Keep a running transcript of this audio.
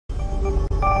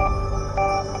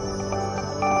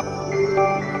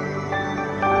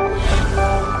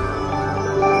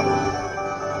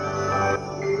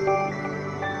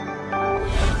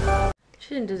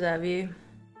She didn't deserve you.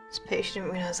 It's a pity she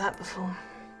didn't realise that before.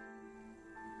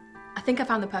 I think I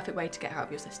found the perfect way to get her out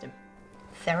of your system.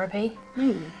 Therapy?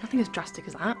 No, nothing as drastic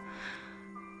as that.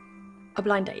 A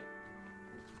blind date.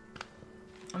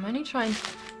 I'm only trying...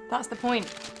 That's the point.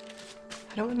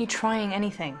 I don't want you trying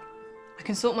anything. I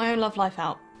can sort my own love life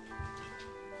out.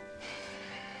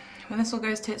 When this all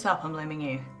goes tits up, I'm blaming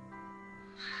you.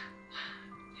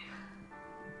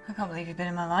 I can't believe you've been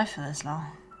in my life for this long.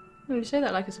 Well, you say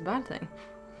that like it's a bad thing.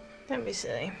 Don't be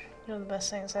silly. You're the best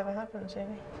thing that's ever happened to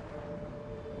me.